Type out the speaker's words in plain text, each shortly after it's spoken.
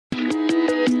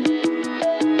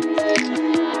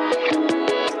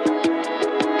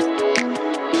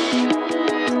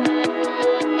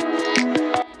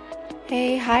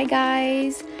Hi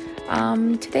guys,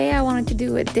 today I wanted to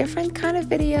do a different kind of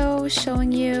video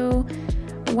showing you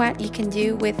what you can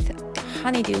do with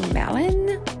honeydew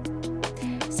melon.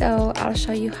 So I'll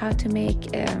show you how to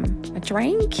make a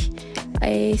drink,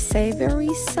 a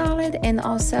savory salad, and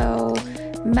also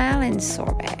melon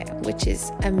sorbet, which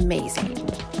is amazing.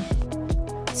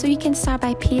 So you can start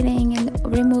by peeling and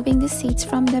removing the seeds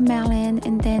from the melon,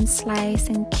 and then slice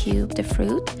and cube the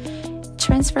fruit.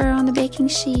 Transfer on the baking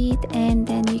sheet, and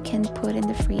then you can put in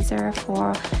the freezer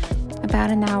for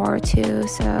about an hour or two,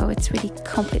 so it's really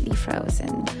completely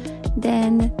frozen.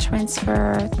 Then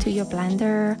transfer to your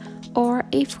blender or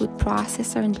a food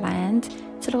processor and blend.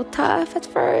 It's a little tough at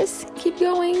first, keep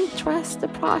going, trust the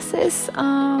process.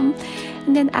 And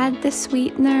then add the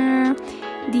sweetener,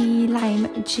 the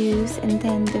lime juice, and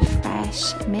then the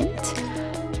fresh mint.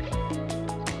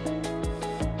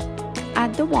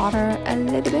 Add the water a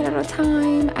little bit at a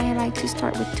time. I like to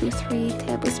start with 2-3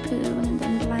 tablespoons and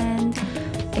then blend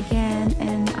again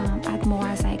and add more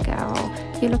as I go.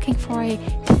 You're looking for a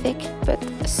thick but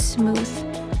smooth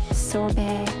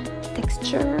sorbet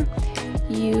texture.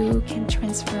 You can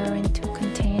transfer into a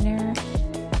container.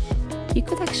 You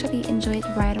could actually enjoy it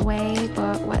right away,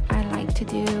 but what I like to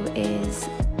do is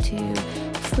to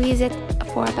freeze it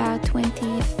for about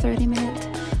 20-30 minutes.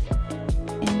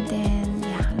 And then,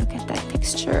 yeah, look at that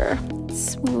texture.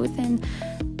 It's smooth and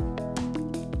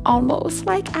almost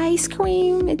like ice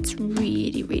cream. It's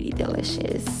really, really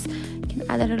delicious. You can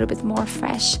add a little bit more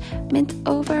fresh mint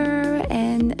over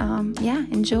and yeah,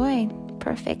 enjoy.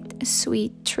 Perfect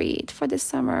sweet treat for the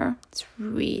summer. It's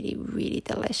really, really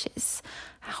delicious.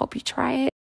 I hope you try it.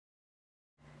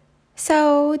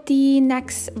 So the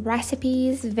next recipe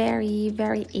is very,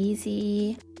 very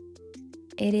easy.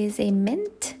 It is a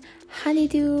mint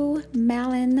honeydew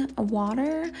melon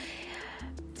water.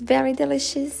 It's very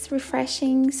delicious,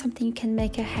 refreshing, something you can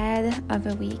make ahead of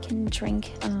a week and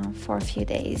drink for a few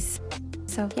days.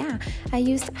 So yeah, I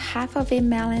used half of a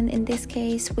melon in this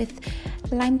case with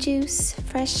lime juice,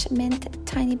 fresh mint,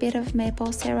 tiny bit of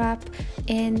maple syrup,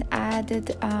 and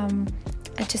added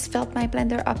I just filled my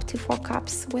blender up to 4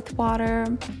 cups with water.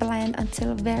 Blend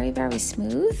until very, very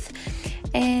smooth,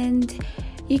 and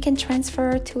you can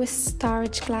transfer to a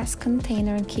storage glass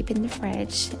container and keep it in the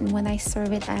fridge. And when I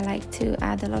serve it, I like to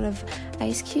add a lot of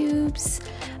ice cubes,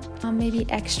 maybe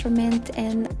extra mint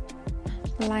and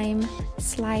lime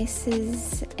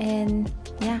slices, and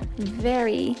yeah,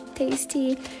 very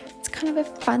tasty. It's kind of a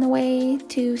fun way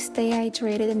to stay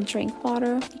hydrated and drink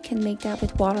water. You can make that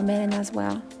with watermelon as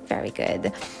well. Very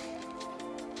good.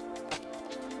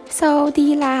 So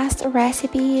the last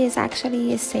recipe is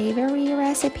actually a savory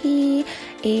recipe,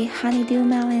 a honeydew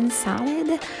melon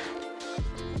salad.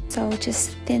 So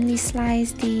just thinly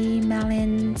slice the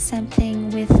melon, same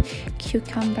thing with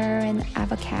cucumber and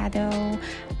avocado,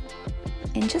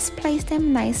 and just place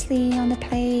them nicely on the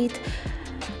plate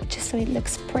just so it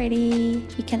looks pretty.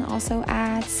 You can also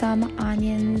add some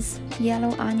onions,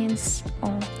 yellow onions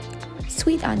or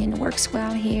sweet onion works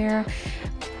well here,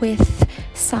 with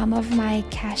some of my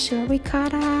cashew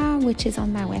ricotta, which is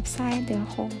on my website. The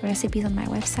whole recipe is on my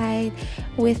website,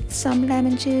 with some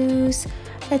lemon juice,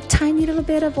 a tiny little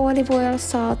bit of olive oil,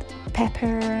 salt,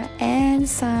 pepper, and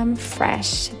some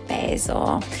fresh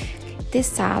basil. This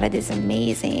salad is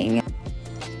amazing.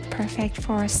 Perfect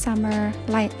for a summer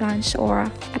light lunch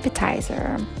or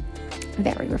appetizer.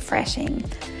 Very refreshing.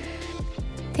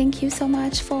 Thank you so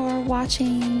much for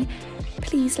watching.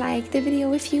 Please like the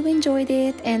video if you enjoyed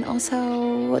it, and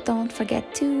also don't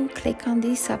forget to click on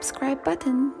the subscribe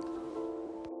button.